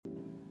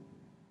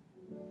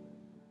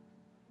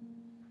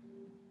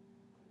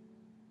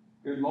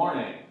Good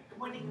morning. Good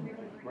morning.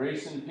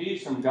 Grace and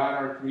peace from God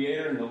our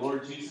Creator and the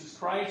Lord Jesus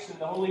Christ and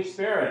the Holy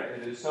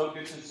Spirit. It is so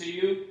good to see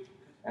you,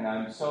 and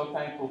I'm so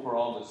thankful for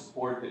all the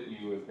support that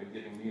you have been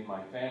giving me and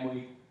my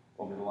family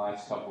over the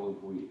last couple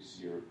of weeks.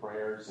 Your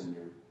prayers and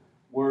your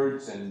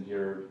words and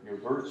your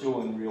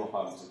virtual and real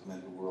hugs have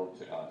meant the world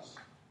to us.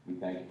 We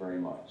thank you very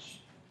much.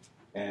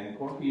 And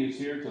Corky is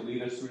here to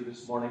lead us through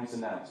this morning's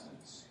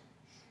announcements.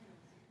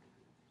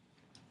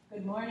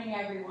 Good morning,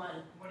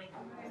 everyone. Good morning.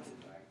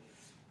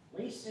 At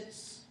least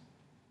it's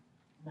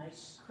a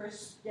nice,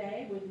 crisp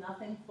day with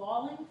nothing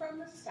falling from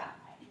the sky.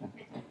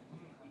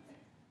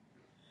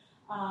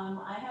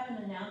 I have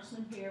an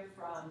announcement here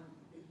from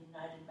the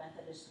United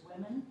Methodist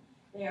Women.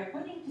 They are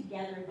putting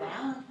together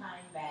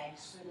Valentine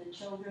bags for the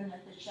children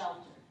at the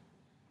shelter.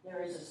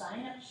 There is a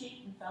sign-up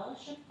sheet in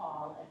Fellowship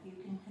Hall if you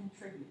can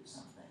contribute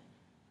something.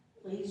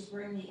 Please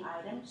bring the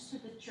items to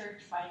the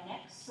church by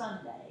next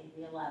Sunday,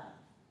 the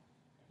 11th.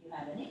 If you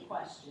have any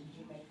questions,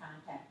 you may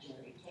contact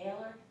Jerry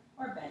Taylor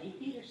or Betty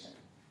Peterson.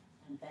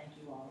 And thank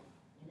you all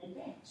in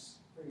advance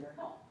for your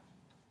help.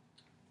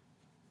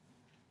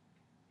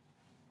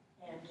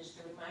 And just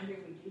a reminder,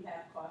 we do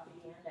have coffee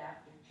and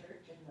after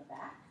church in the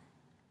back,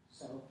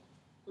 so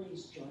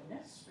please join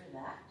us for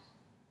that.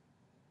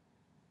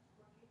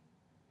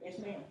 Yes,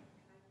 ma'am.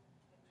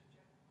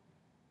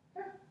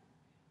 Sure.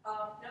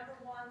 Number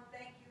one,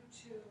 thank you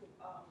to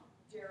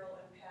Daryl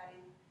and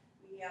Patty.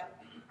 We have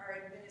our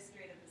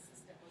administrative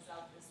assistant was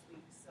out this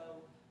week,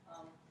 so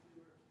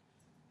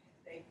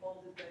they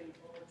folded the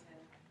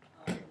bulletin,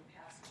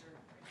 Pastor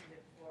printed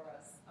it for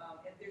us.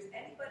 If there's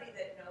anybody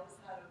that knows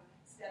how to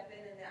step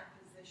in that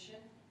position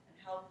and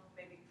help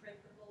maybe print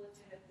the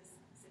bulletin if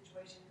this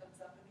situation comes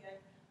up again,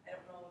 I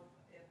don't know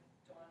if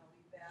Dawn will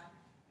be back.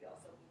 We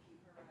also can keep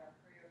her in our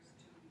prayers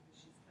too because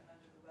she's been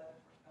under the weather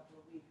for a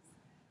couple of weeks.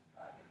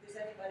 If there's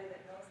anybody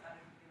that knows how to,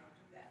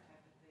 do that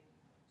type of thing,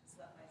 just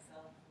let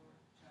myself or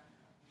John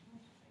know.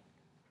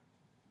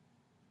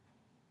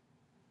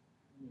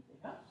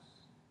 Anything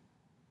else?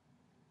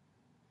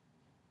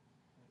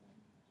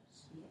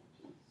 Just be at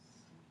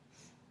peace.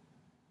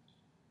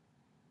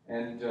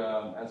 And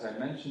as I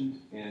mentioned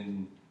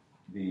in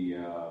the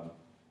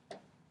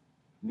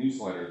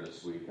newsletter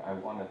this week, I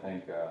want to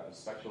thank a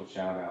special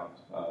shout out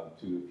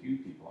to a few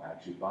people,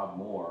 actually. Bob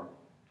Moore,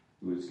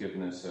 who has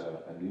given us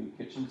a new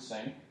kitchen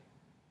sink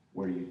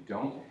where you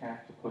don't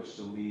have to push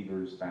the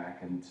levers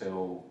back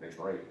until they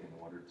break in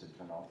order to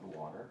turn off the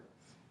water.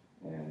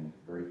 And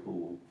very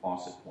cool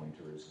faucet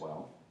pointer as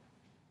well.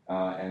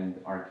 And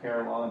our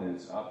Carillon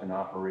is up and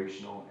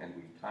operational, and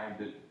we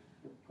timed it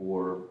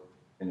for,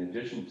 in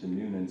addition to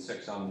noon and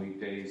 6 on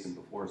weekdays and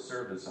before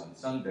service on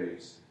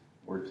Sundays,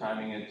 we're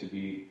timing it to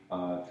be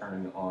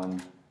turning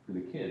on for the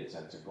kids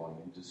as they're going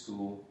into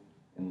school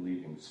and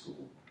leaving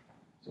school.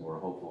 So we're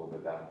hopeful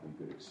that that will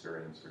be a good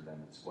experience for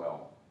them as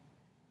well.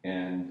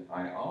 And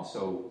I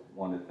also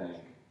want to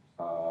thank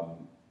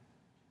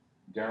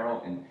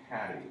Daryl and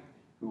Patty,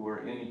 who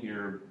were in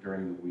here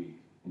during the week.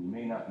 And you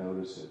may not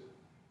notice it,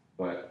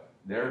 but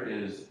there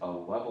is a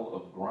level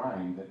of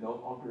grime that no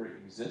longer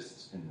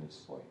exists in this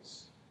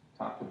place.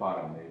 Top to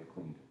bottom, they have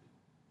cleaned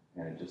it.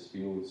 And it just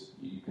feels,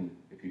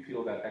 if you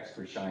feel that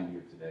extra shine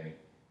here today,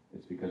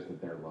 it's because of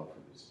their love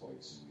for this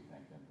place, and we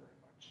thank them very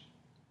much.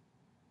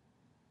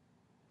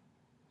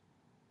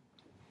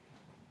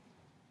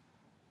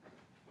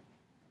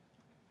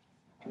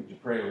 Would you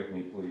pray with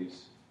me,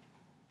 please?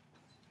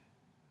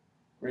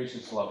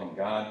 Gracious, loving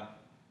God,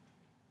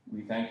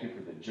 we thank you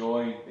for the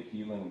joy, the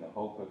healing, and the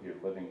hope of your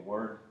living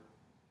word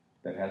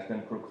that has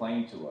been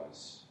proclaimed to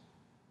us.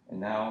 And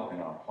now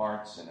in our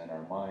hearts and in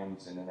our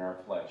minds and in our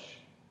flesh,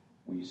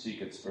 we seek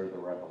its further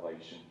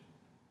revelation.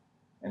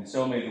 And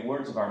so may the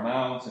words of our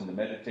mouths and the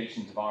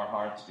meditations of our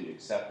hearts be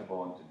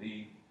acceptable unto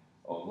thee,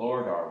 O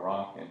Lord, our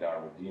rock and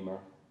our redeemer,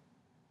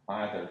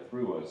 either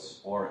through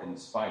us or in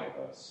spite of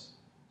us.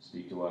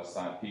 Speak to us,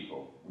 thy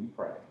people, we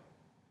pray.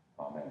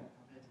 Amen.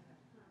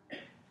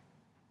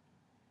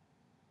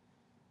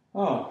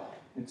 Oh,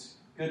 it's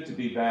good to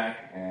be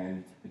back,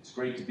 and it's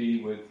great to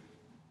be with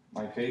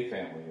my faith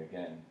family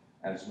again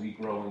as we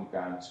grow in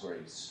God's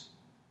grace.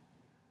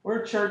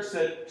 We're a church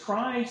that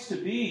tries to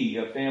be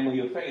a family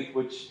of faith,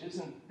 which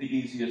isn't the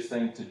easiest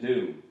thing to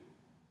do.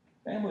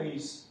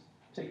 Families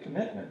take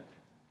commitment.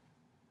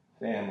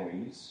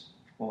 Families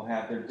will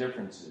have their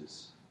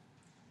differences.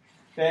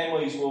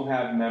 Families will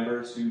have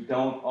members who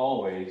don't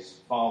always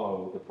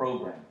follow the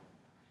program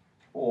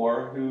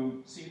or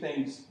who see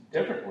things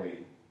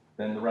differently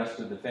than the rest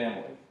of the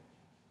family.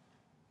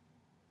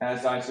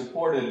 As I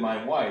supported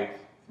my wife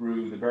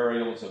through the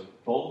burials of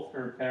both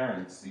her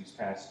parents these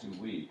past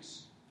 2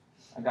 weeks,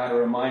 I got a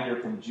reminder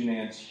from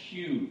Junan's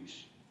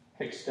huge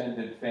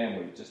extended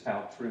family just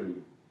how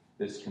true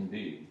this can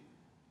be.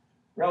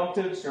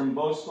 Relatives from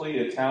mostly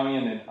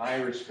Italian and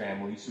Irish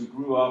families who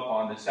grew up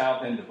on the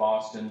south end of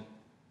Boston,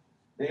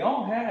 they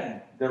all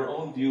had their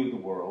own view of the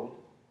world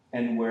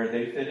and where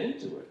they fit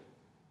into it.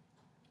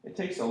 It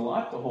takes a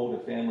lot to hold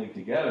a family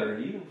together,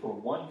 even for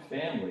one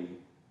family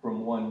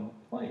from one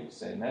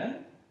place.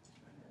 Amen?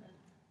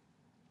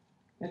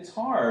 It's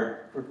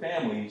hard for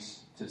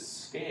families to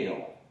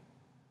scale.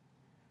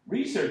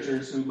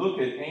 Researchers who look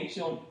at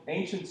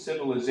ancient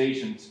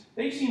civilizations,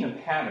 they've seen a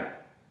pattern.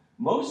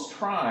 Most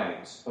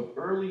tribes of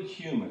early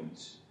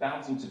humans,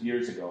 thousands of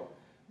years ago,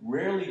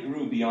 rarely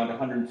grew beyond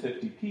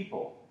 150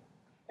 people.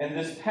 And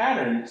this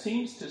pattern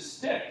seems to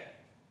stick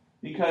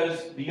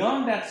because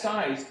beyond that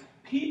size,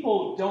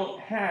 people don't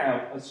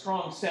have a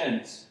strong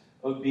sense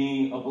of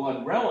being a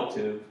blood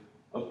relative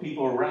of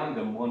people around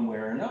them one way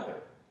or another.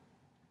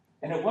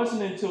 And it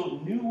wasn't until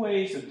new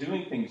ways of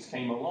doing things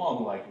came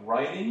along, like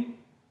writing,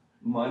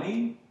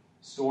 money,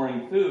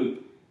 storing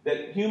food,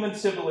 that human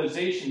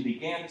civilization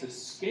began to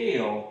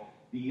scale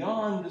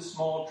beyond the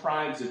small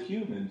tribes of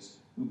humans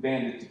who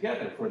banded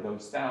together for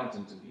those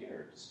thousands of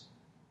years.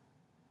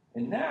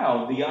 And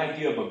now the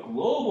idea of a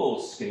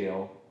global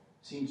scale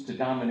seems to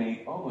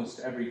dominate almost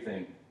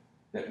everything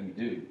that we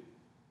do.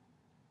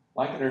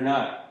 Like it or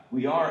not,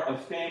 we are a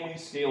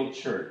family-scaled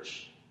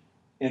church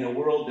in a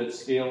world that's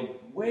scaled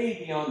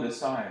way beyond the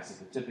size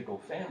of a typical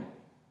family.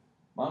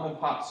 Mom and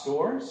pop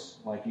stores,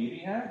 like Edie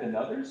had and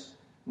others,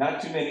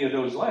 not too many of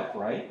those left,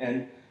 right?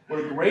 And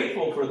we're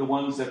grateful for the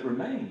ones that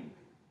remain.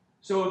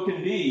 So it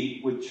can be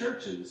with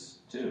churches,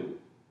 too.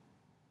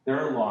 There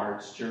are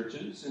large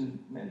churches in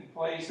many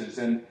places,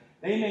 and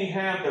they may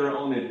have their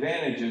own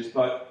advantages,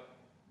 but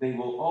they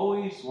will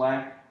always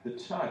lack the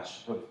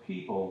touch of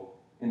people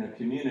in a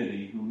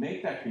community who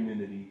make that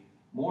community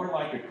more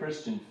like a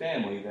Christian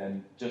family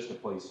than just a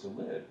place to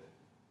live.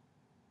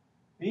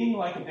 Being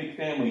like a big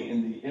family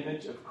in the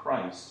image of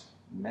Christ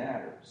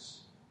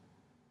matters.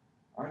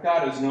 Our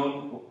God is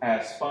known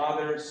as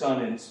Father,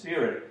 Son, and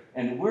Spirit,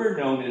 and we're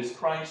known as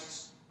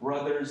Christ's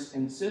brothers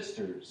and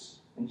sisters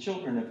and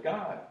children of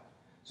God.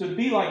 So to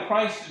be like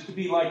Christ is to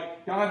be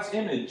like God's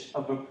image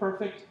of a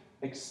perfect,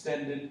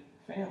 extended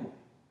family.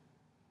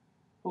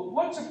 But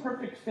what's a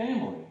perfect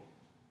family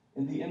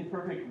in the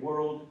imperfect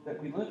world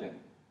that we live in?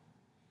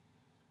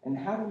 And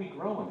how do we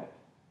grow in it?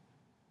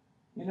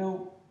 You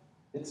know,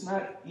 it's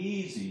not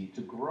easy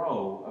to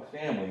grow a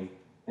family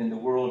in the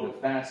world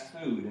of fast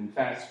food and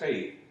fast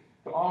faith,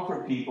 to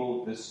offer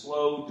people the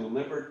slow,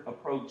 deliberate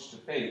approach to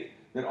faith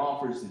that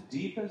offers the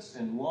deepest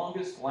and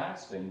longest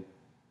lasting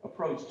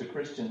approach to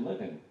Christian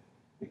living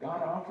that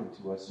God offered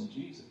to us in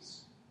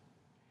Jesus.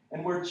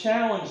 And we're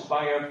challenged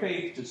by our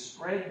faith to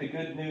spread the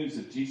good news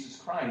of Jesus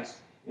Christ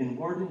in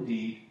word and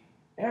deed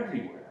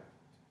everywhere.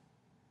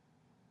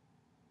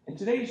 In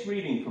today's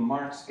reading from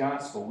Mark's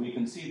Gospel, we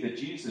can see that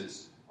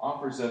Jesus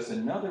offers us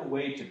another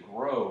way to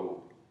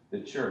grow the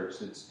church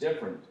that's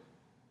different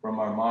from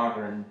our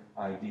modern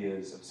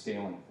ideas of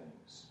scaling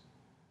things.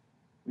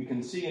 We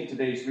can see in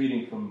today's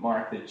reading from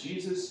Mark that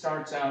Jesus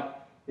starts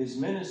out his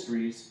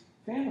ministries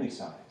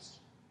family-sized.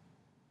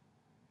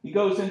 He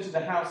goes into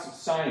the house of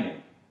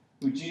Simon,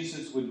 who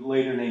Jesus would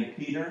later name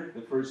Peter,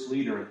 the first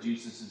leader of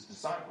Jesus'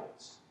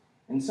 disciples.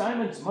 And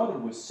Simon's mother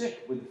was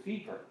sick with a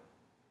fever.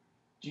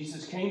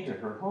 Jesus came to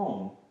her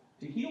home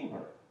to heal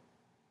her.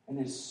 And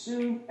as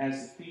soon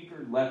as the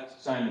fever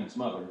left Simon's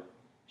mother,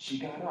 she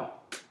got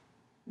up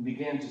and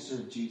began to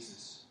serve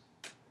Jesus.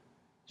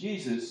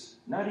 Jesus,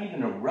 not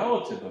even a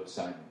relative of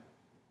Simon,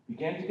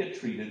 began to get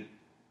treated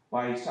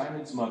by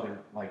Simon's mother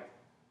like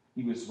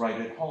he was right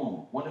at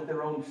home, one of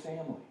their own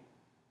family.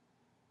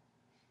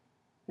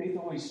 Faith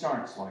always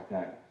starts like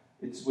that.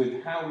 It's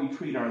with how we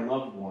treat our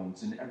loved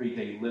ones in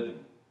everyday living.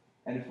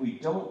 And if we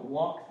don't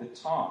walk the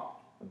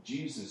talk of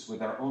Jesus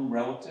with our own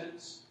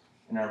relatives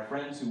and our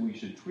friends who we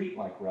should treat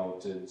like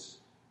relatives,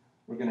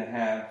 we're going to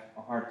have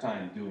a hard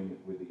time doing it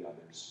with the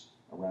others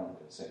around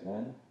us.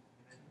 Amen?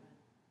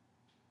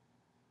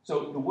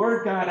 So the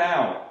word got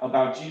out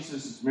about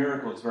Jesus'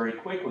 miracles very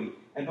quickly.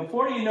 And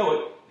before you know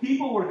it,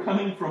 people were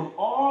coming from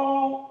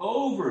all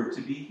over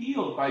to be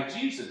healed by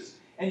Jesus.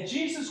 And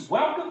Jesus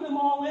welcomed them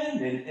all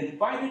in and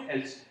invited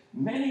as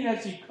many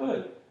as he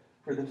could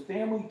for the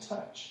family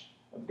touch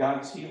of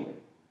God's healing.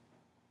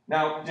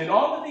 Now, did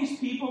all of these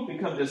people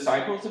become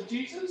disciples of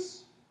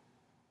Jesus?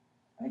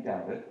 I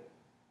doubt it.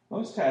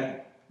 Most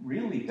had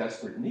really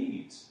desperate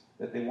needs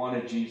that they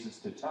wanted Jesus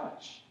to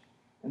touch.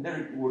 And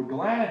they were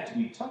glad to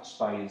be touched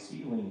by his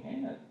healing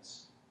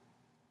hands.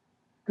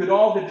 Could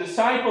all the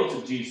disciples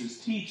of Jesus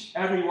teach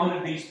every one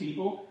of these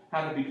people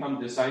how to become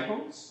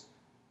disciples?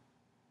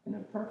 In a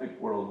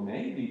perfect world,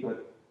 maybe,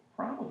 but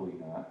probably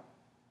not.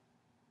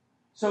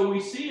 So we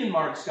see in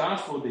Mark's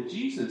Gospel that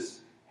Jesus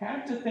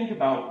had to think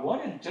about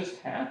what had just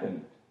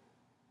happened.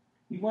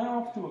 He went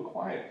off to a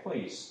quiet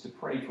place to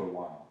pray for a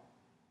while.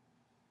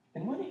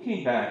 And when he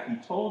came back, he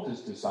told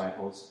his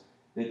disciples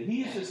that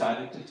he had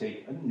decided to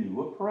take a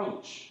new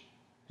approach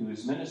to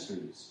his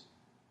ministries.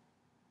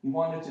 He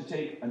wanted to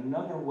take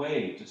another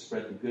way to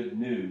spread the good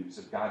news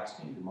of God's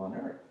kingdom on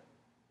earth.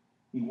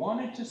 He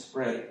wanted to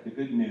spread the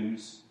good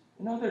news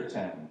in other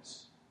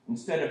towns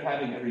instead of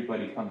having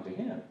everybody come to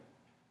him.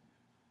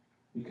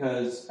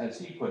 Because, as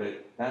he put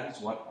it, that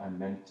is what I'm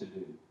meant to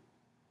do.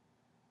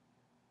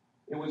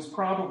 It was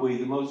probably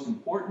the most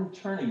important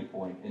turning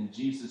point in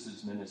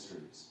Jesus'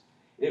 ministries.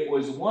 It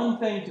was one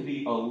thing to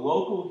be a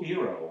local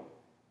hero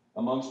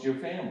amongst your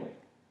family.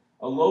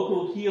 a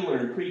local healer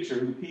and preacher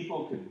who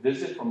people could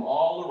visit from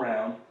all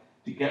around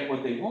to get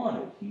what they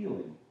wanted,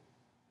 healing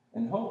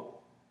and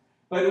hope.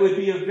 But it would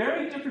be a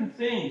very different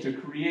thing to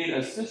create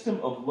a system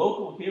of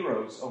local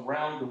heroes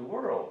around the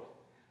world,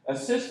 a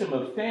system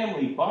of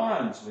family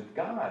bonds with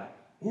God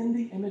in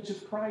the image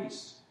of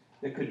Christ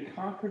that could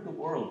conquer the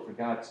world for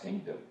God's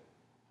kingdom.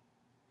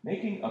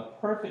 Making a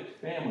perfect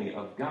family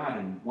of God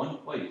in one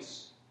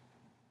place,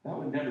 that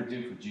would never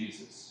do for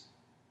Jesus.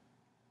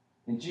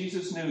 And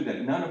Jesus knew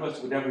that none of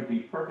us would ever be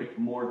perfect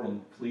more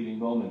than fleeting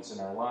moments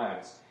in our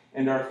lives.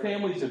 And our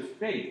families of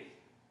faith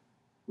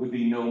would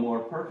be no more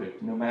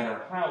perfect, no matter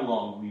how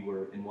long we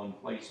were in one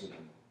place with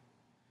him.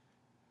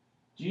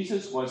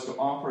 Jesus was to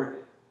offer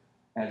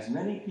as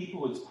many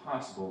people as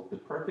possible the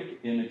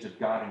perfect image of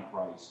God in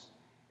Christ,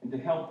 and to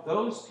help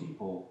those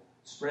people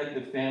spread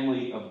the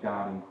family of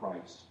God in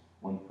Christ,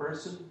 one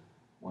person,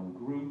 one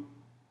group,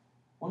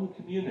 one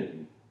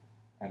community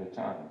at a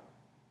time.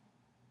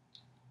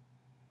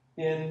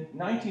 In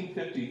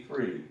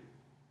 1953,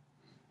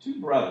 two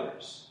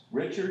brothers,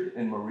 Richard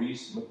and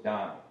Maurice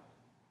McDonald,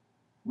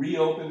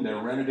 reopened their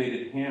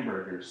renovated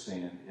hamburger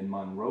stand in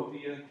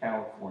Monrovia,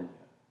 California.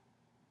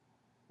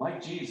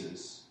 Like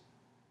Jesus,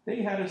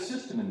 they had a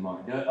system in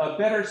mind, a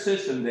better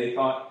system, they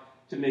thought,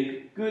 to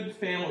make good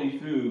family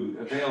food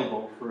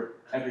available for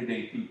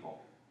everyday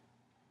people.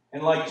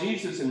 And like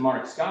Jesus in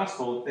Mark's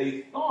gospel, they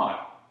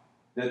thought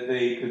that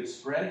they could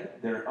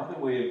spread their other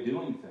way of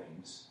doing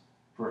things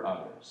for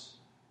others.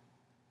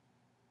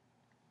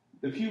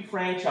 The few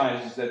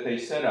franchises that they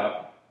set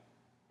up,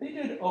 they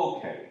did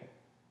okay.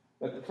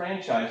 But the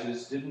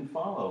franchises didn't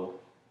follow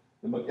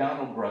the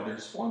McDonald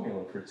brothers'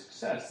 formula for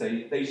success.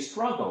 They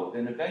struggled,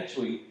 and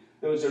eventually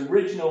those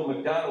original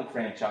McDonald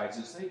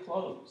franchises, they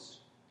closed.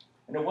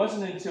 And it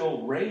wasn't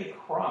until Ray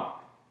Kroc,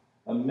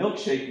 a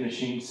milkshake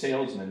machine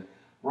salesman,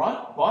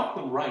 bought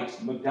the rights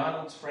to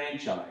McDonald's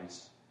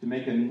franchise to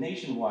make a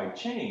nationwide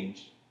chain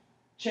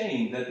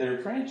that their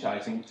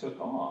franchising took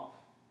off.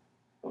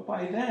 But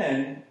by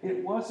then,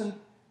 it wasn't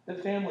the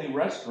family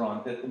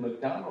restaurant that the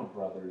McDonald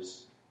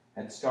brothers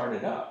had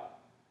started up.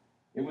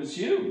 It was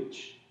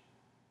huge.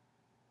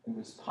 It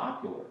was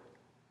popular.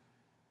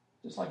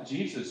 Just like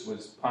Jesus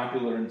was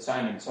popular in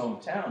Simon's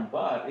hometown,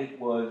 but it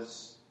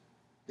was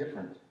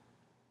different.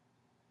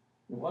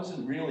 It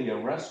wasn't really a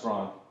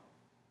restaurant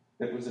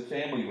that was a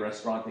family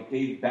restaurant that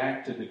gave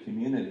back to the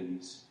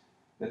communities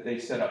that they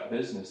set up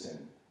business in,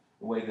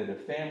 the way that a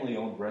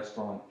family-owned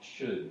restaurant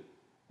should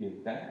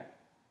give back.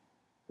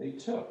 They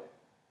took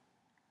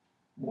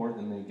more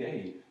than they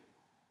gave.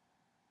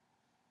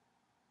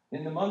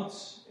 In the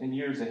months and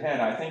years ahead,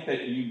 I think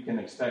that you can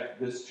expect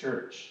this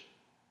church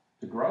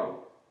to grow.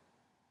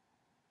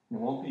 It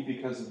won't be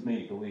because of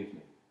me, believe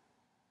me.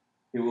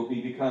 It will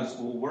be because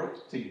we'll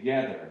work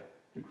together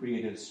to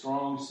create a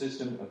strong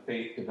system of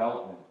faith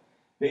development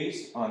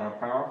based on our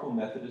powerful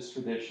Methodist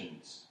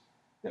traditions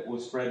that will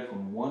spread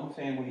from one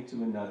family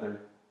to another,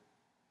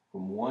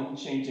 from one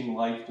changing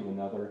life to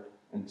another,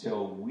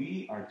 until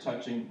we are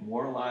touching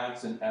more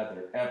lives than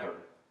ever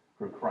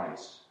for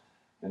Christ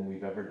than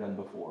we've ever done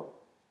before.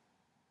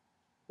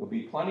 There'll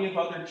be plenty of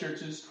other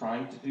churches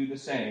trying to do the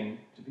same,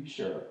 to be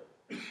sure.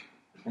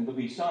 And there'll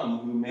be some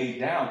who may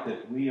doubt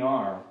that we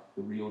are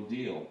the real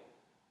deal.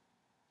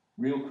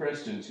 Real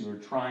Christians who are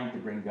trying to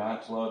bring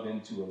God's love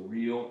into a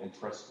real and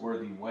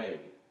trustworthy way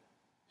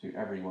to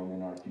everyone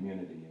in our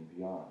community and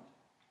beyond.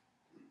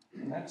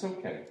 And that's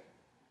okay,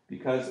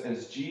 because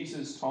as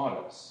Jesus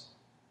taught us,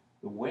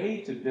 the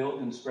way to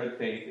build and spread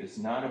faith is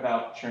not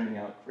about churning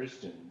out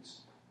Christians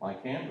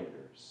like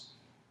hamburgers.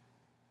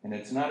 And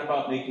it's not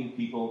about making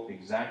people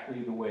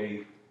exactly the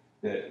way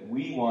that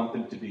we want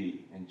them to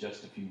be in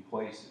just a few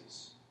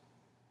places.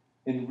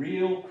 In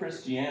real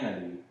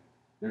Christianity,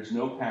 there's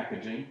no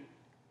packaging,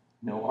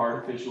 no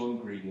artificial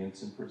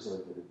ingredients and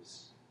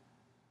preservatives.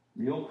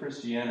 Real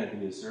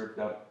Christianity is served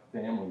up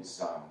family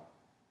style,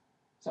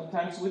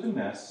 sometimes with a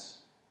mess,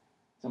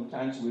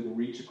 sometimes with a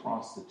reach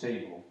across the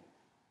table,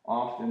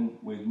 often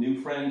with new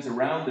friends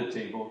around the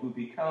table who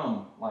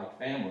become like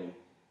family,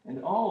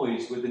 and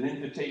always with an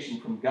invitation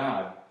from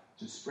God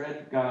to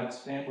spread God's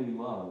family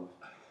love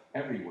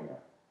everywhere,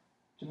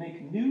 to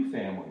make new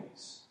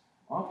families,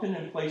 often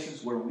in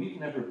places where we've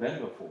never been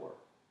before.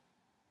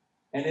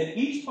 And in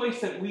each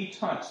place that we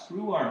touch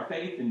through our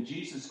faith in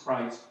Jesus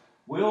Christ,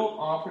 we'll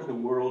offer the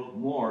world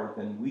more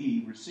than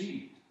we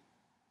received.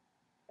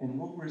 And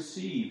we'll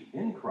receive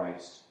in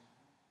Christ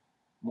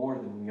more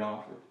than we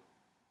offered.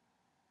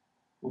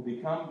 We'll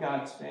become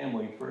God's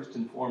family first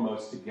and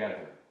foremost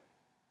together,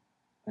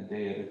 a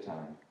day at a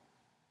time.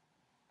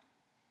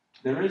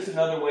 There is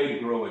another way to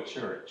grow a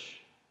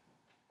church,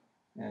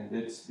 and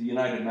it's the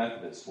United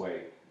Methodist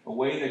way, a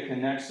way that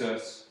connects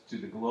us to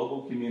the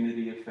global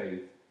community of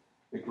faith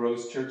that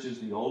grows churches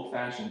the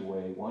old-fashioned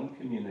way, one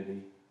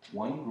community,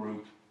 one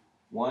group,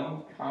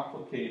 one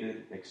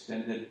complicated,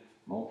 extended,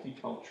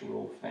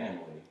 multicultural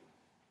family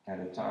at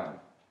a time,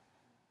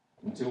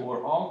 until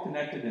we're all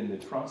connected in the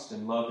trust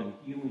and love and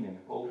healing and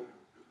hope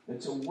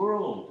that's a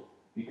world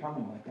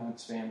becoming like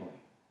God's family.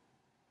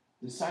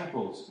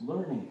 Disciples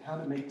learning how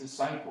to make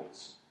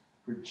disciples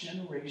for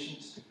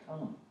generations to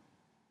come.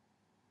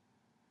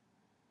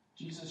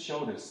 Jesus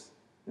showed us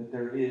that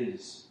there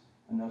is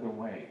another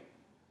way.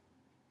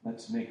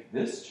 Let's make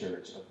this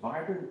church a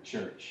vibrant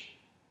church,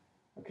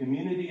 a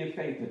community of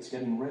faith that's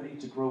getting ready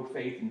to grow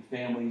faith in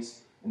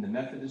families in the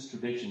Methodist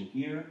tradition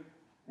here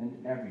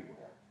and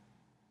everywhere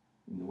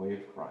in the way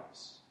of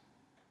Christ.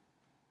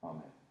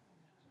 Amen.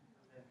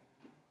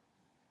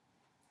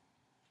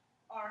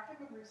 Our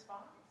hymn of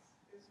response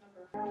is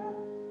number 4.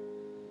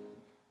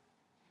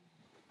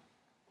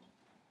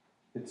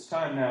 It's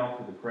time now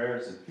for the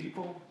prayers of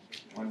people,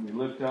 when we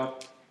lift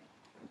up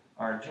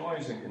our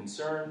joys and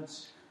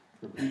concerns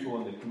for people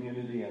in the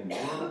community and the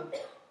world.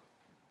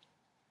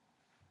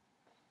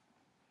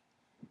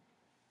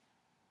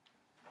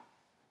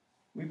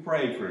 We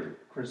pray for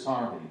Chris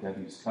Harvey,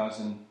 Debbie's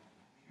cousin,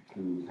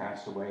 who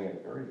passed away at a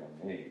very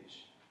young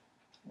age.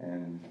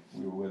 And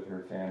we were with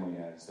her family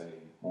as they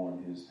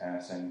mourned his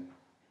passing.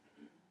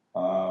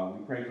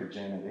 We pray for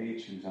Janet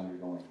H., who's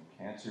undergoing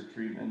cancer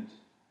treatment.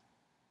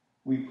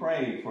 We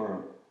pray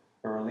for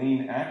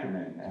Earlene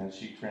Ackerman as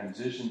she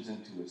transitions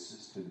into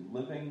assisted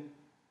living.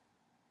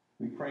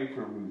 We pray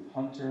for Ruth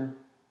Hunter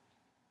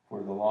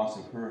for the loss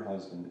of her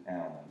husband,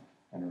 Alan,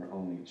 and her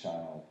only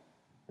child,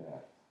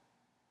 Beth.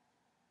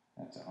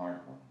 That's a hard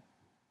one.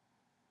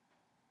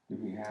 Do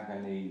we have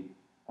any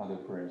other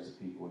prayers that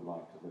people would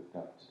like to lift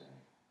up today?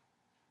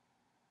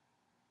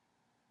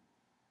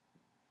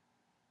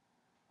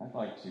 I'd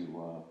like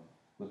to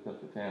lift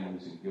up the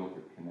families in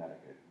Guilford,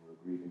 Connecticut, who are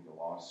grieving the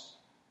loss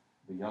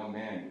of a young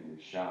man who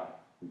was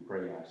shot, we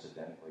pray,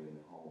 accidentally in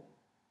the home.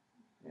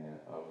 And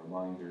a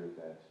reminder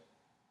that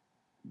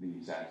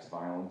these acts of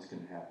violence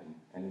can happen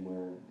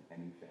anywhere, in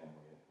any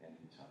family, at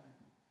any time.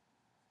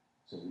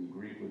 So we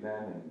grieve with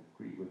them and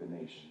grieve with a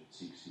nation that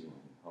seeks healing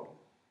and hope.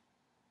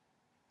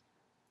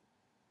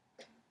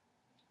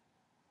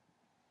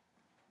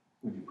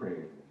 Would you pray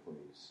with me,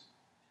 please?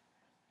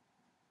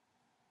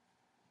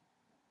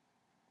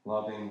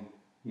 Loving,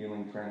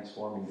 healing,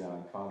 transforming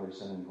God, Father,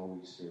 Son, and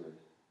Holy Spirit,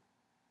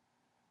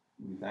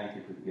 we thank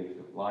you for the gift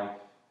of life,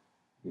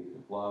 the gift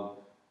of love,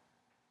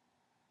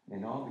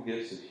 and all the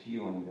gifts of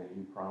healing that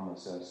you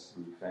promise us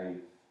through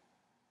faith.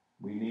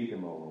 We need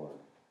them, O Lord.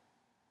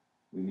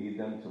 We need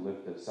them to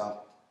lift us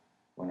up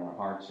when our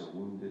hearts are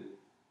wounded,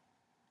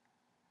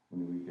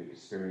 when we've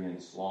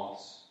experienced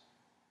loss.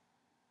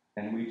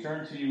 And we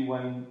turn to you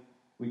when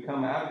we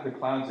come out of the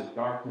clouds of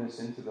darkness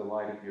into the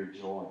light of your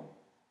joy.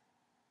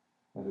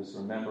 Let us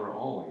remember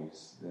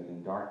always that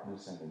in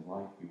darkness and in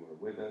light you are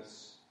with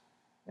us,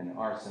 and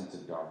our sense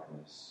of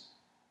darkness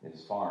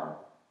is far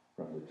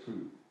from the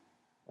truth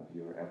of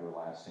your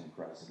everlasting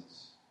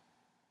presence.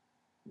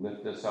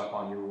 Lift us up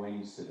on your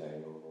wings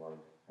today, O Lord,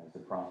 as the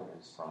prophet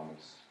has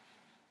promised.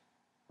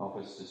 Help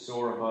us to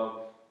soar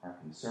above our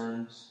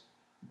concerns,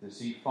 to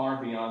see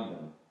far beyond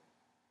them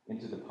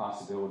into the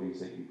possibilities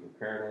that you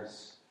prepared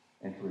us,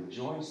 and to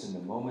rejoice in the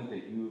moment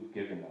that you have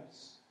given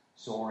us,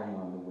 soaring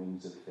on the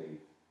wings of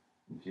faith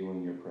and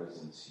feeling your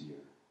presence here.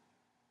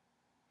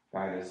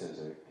 Guide us as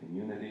a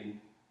community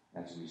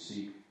as we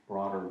seek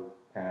broader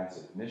paths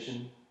of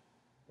mission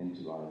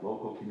into our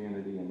local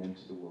community and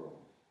into the world.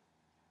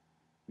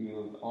 Be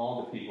with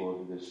all the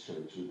people of this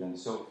church who have been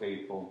so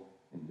faithful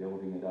in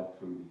building it up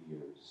through the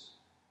years,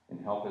 and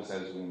help us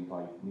as we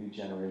invite new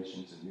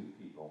generations and new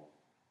people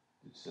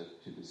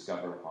to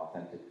discover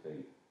authentic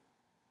faith.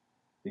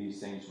 These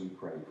things we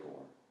pray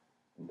for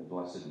in the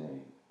blessed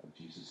name of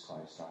Jesus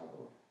Christ our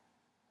Lord.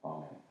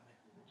 Amen.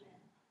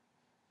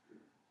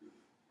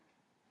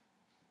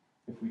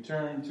 If we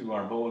turn to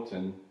our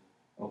bulletin,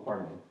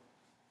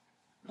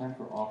 time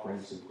for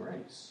offerings of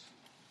grace.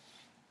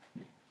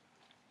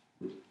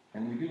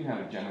 And we do have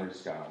a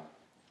generous God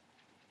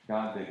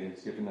that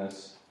has given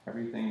us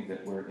everything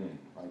that we're in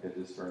right at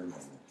this very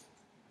moment,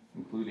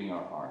 including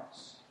our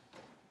hearts.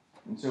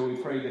 And so we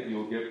pray that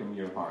you'll give from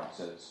your hearts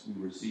as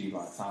we receive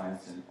our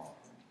tithes and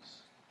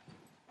offerings.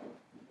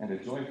 And a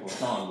joyful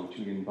song which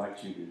we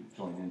invite you to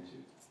join into.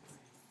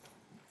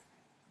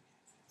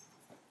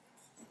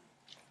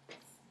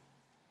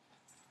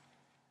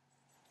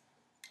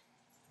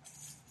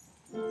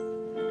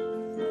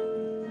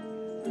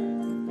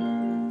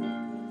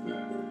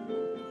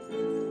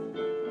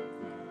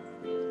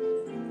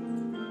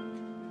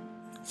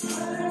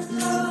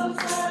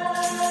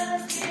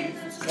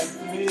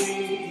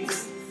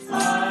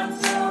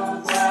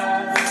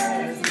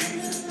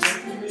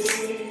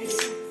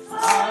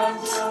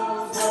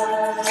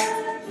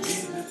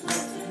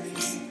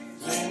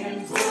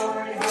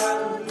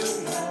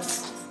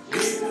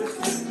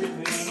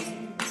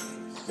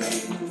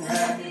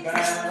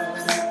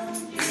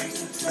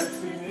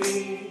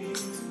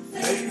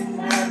 Satan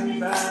had me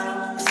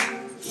bound,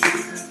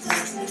 Jesus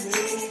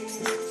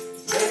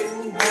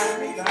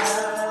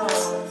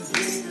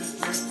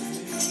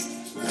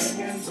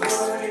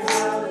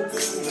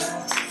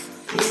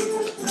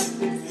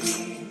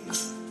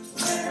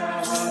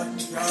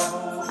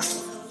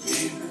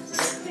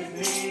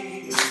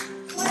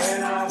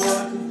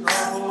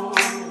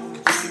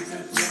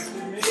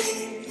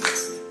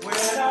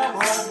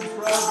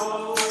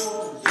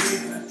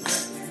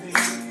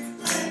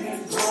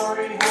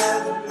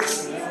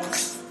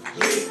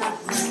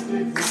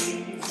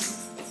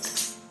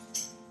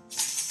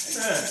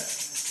Amen.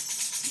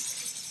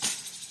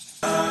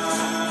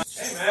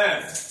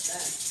 Amen.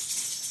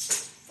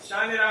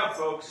 Shine it out,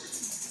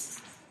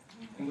 folks.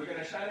 And we're going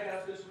to shine it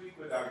out this week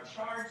with our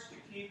charge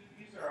to keep.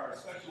 These are our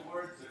special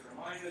words that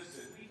remind us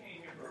that we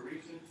came here for a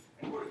reason,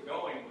 and we're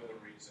going with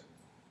a reason.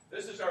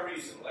 This is our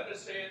reason. Let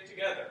us say it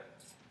together.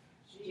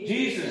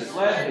 Jesus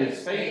led his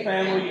faith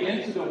family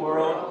into the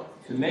world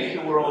to make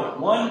the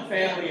world one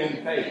family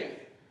in faith.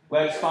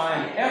 Let's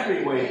find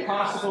every way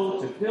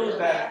possible to build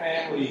that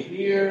family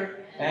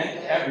here and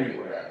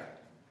everywhere.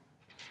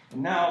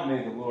 And now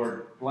may the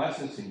Lord bless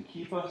us and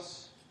keep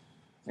us.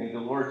 May the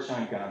Lord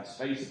shine God's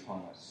face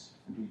upon us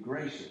and be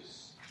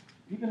gracious,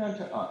 even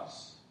unto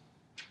us.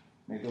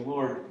 May the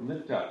Lord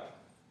lift up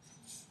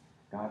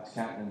God's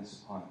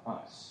countenance upon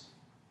us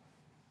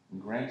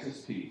and grant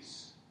us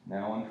peace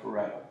now and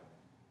forever.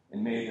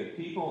 And may the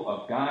people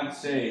of God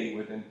say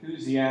with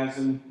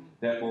enthusiasm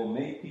that will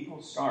make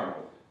people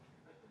startled,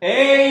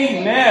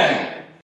 Amen.